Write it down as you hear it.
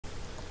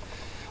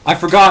I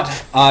forgot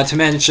to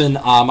mention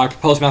my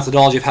proposed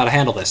methodology of how to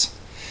handle this.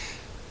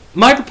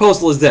 My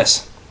proposal is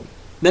this.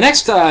 The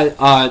next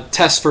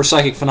test for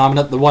psychic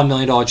phenomena the $1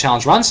 million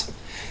challenge runs,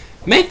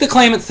 make the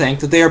claimant think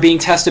that they are being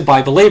tested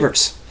by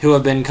believers who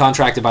have been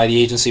contracted by the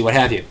agency, what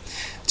have you,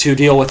 to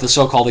deal with the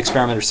so-called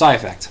experiment or side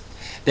effect.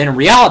 Then in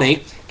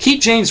reality,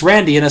 keep James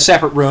Randi in a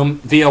separate room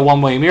via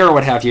one-way mirror,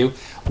 what have you,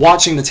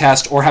 watching the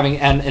test or having,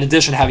 and in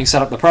addition having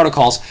set up the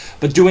protocols,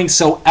 but doing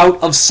so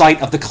out of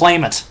sight of the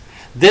claimant.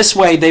 This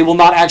way, they will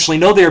not actually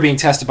know they are being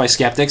tested by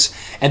skeptics,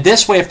 and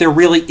this way, if there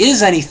really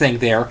is anything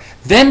there,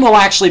 then we'll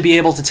actually be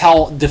able to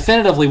tell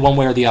definitively one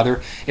way or the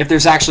other if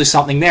there's actually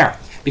something there.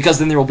 Because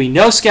then there will be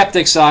no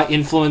skeptics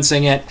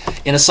influencing it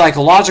in a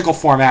psychological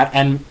format,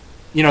 and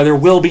there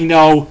will be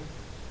no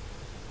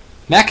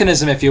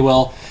mechanism, if you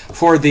will,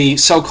 for the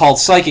so-called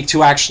psychic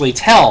to actually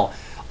tell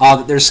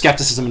that there's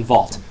skepticism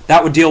involved.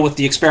 That would deal with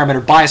the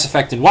experimenter bias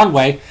effect in one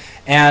way,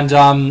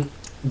 and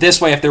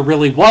this way, if there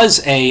really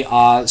was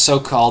a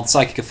so-called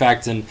psychic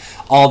effect and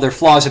all their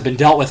flaws have been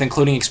dealt with,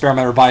 including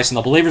experimenter bias in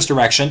the believer's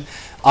direction,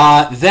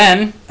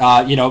 then,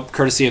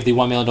 courtesy of the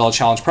 $1 million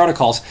challenge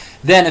protocols,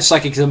 then if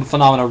psychic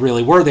phenomena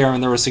really were there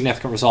and there was a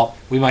significant result,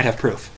 we might have proof.